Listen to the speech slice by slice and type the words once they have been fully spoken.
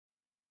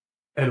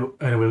Hello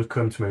and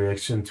welcome to my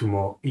reaction to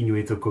more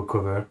Inuit Oko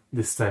cover.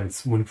 This time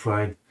it's Moon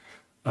Pride,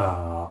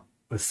 a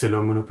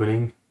Sailor Moon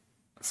opening,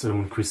 Sailor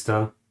Moon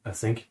Crystal, I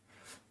think.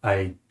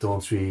 I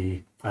haven't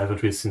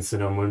really seen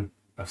Sailor Moon.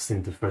 I've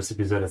seen the first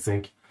episode, I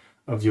think,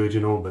 of the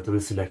original, but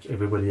obviously, like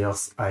everybody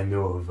else, I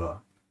know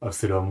of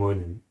Sailor Moon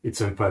and its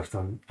impact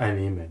on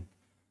anime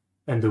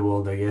and the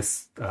world, I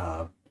guess.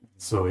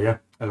 So yeah,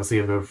 I don't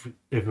think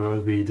ever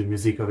read the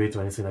music of it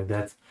or anything like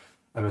that.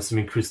 I'm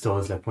assuming Crystal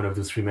is like one of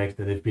those remakes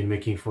that they've been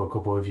making for a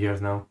couple of years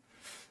now.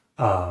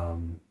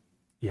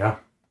 Yeah,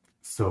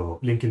 so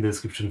link in the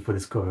description for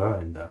this cover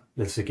and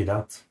let's check it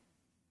out.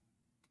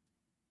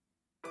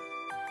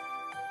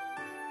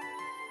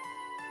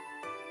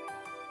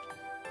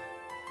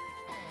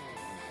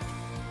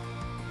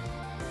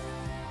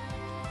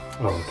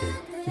 Oh, okay.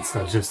 It's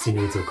not just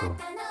Inuit Oko.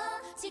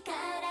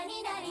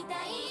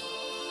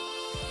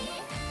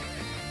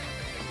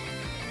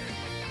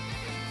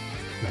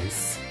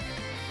 Nice.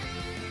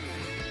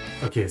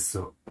 Okay,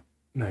 so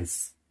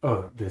nice.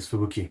 Oh, there's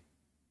Fubuki,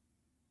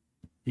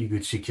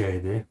 Iguchi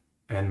Kaede,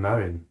 and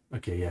Marin.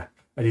 Okay, yeah.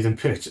 I didn't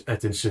pay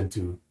attention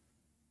to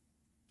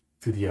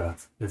the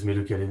art. Let me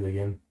look at it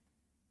again.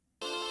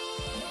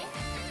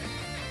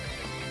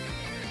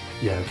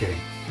 Yeah, okay.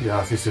 The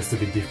art is just a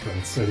bit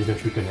different, so I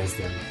didn't recognize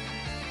them.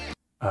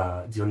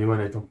 The only one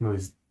I don't know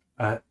is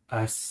Asao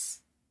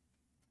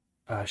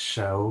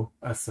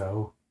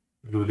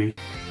Luli.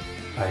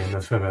 I am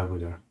not familiar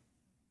with her.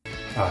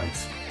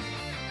 Alright.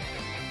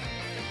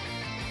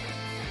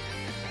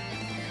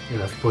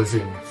 Enough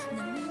posing.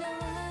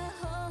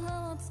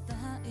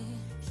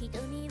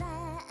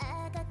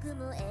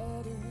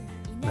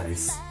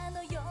 Nice.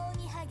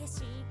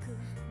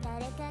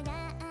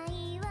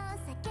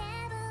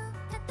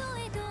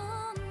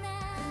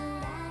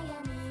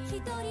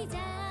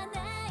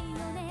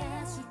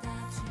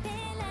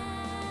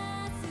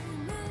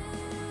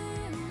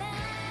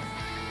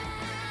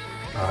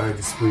 Alright,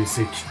 it's pretty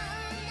sick.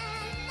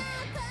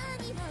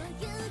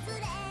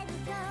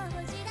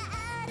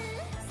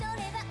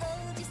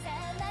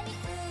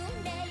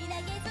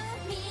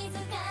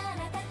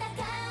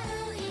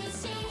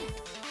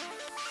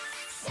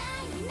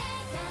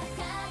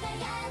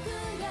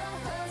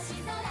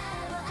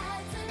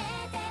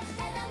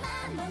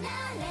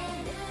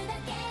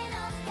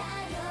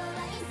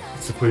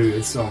 It's a pretty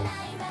good song.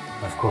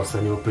 Of course,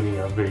 the new opening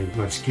are very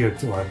much geared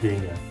toward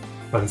being a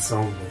fun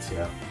song, but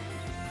yeah,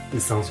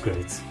 this sounds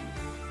great.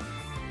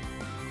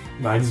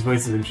 Marin's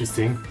voice is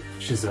interesting.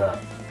 She sounds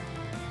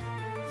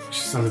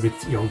a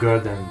bit younger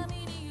than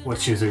what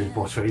she usually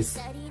portrays.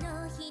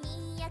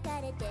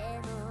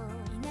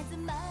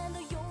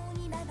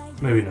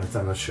 Maybe not,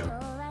 I'm not sure.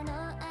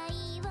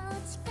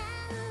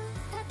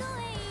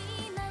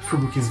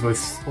 Fubuki's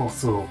voice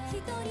also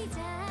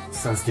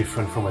sounds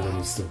different from what I'm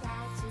used to.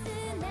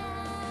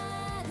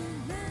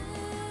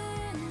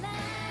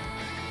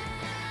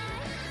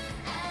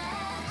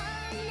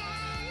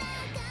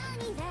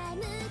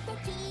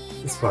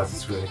 This part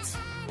is great.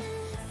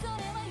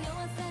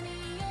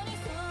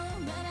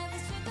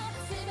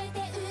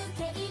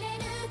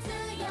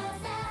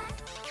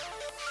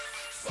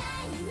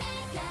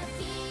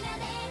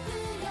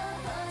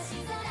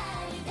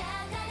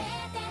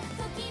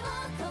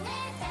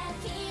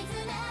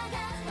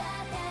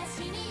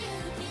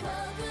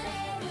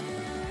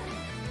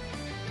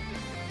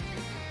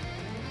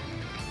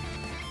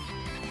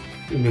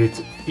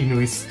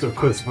 Inuit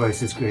Toko's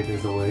voice is great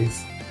as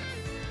always.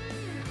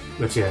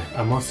 But yeah,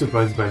 I'm more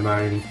surprised by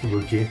Marin and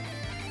Fubuki.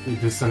 They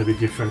do sound a bit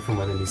different from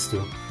what I'm used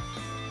to.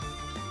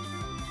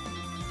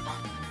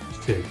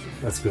 Okay,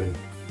 that's good.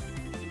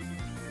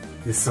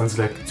 This sounds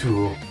like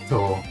too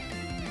tall.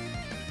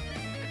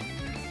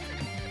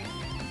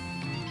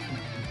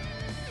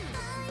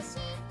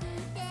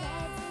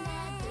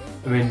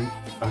 I mean,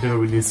 I've never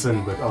really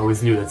listened, but I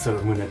always knew that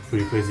Sailor Moon had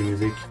pretty crazy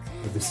music,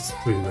 but this is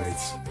pretty great.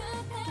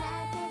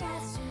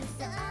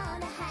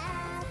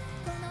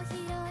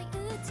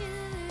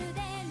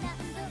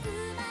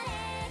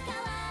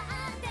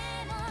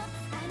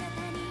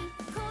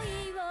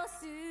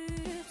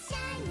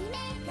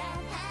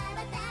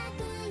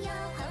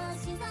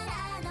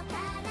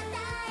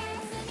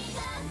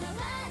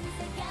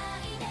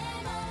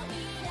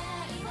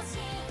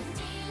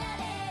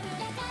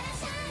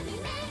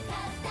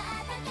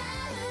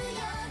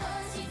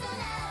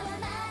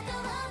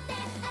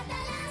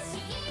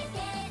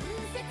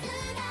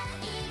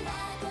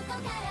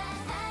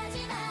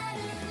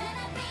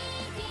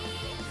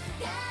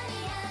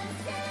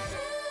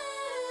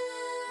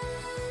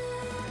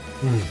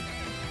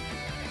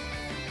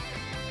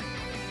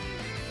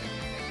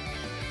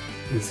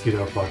 This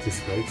guitar part is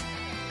great.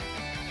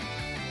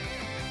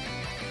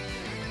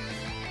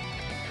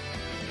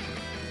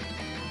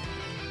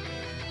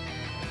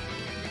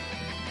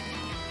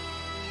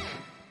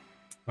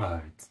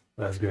 Alright,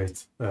 that's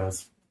great.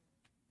 That's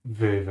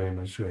very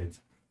much great.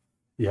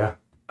 Yeah,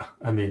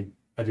 I mean,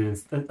 I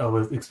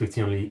was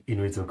expecting only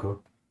Inuit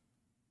Oko.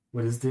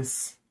 What is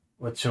this?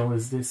 What channel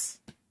is this?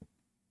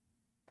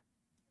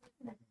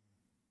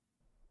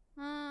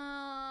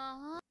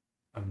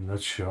 I'm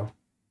not sure.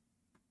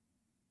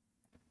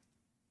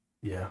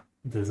 Yeah,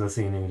 there's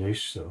nothing in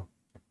English, so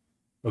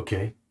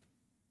okay.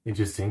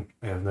 Interesting.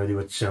 I have no idea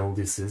what channel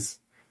this is.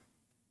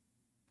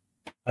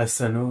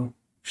 Asano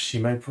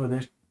Shimai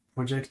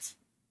project?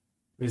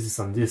 Or is this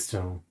on this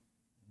channel?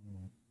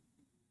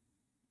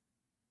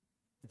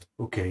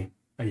 Okay,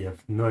 I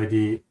have no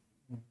idea,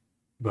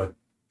 but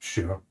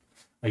sure.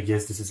 I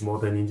guess this is more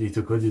than indie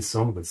to code this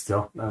song, but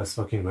still, that's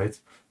fucking great.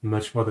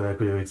 Much more than I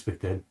could have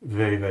expected.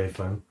 Very, very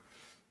fun.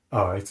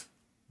 Alright,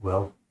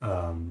 well,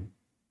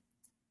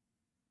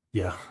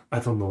 yeah, I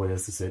don't know what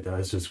else to say. That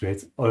was just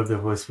great. All of the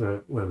voices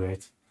were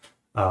great,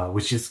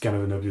 which is kind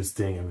of an obvious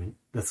thing. I mean,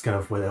 that's kind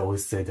of what I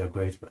always say, they're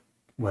great, but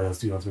what else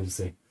do you want me to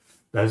say?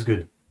 That was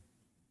good.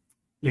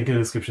 Link in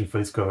the description for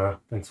this cover.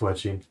 Thanks for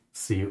watching.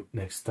 See you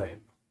next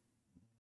time.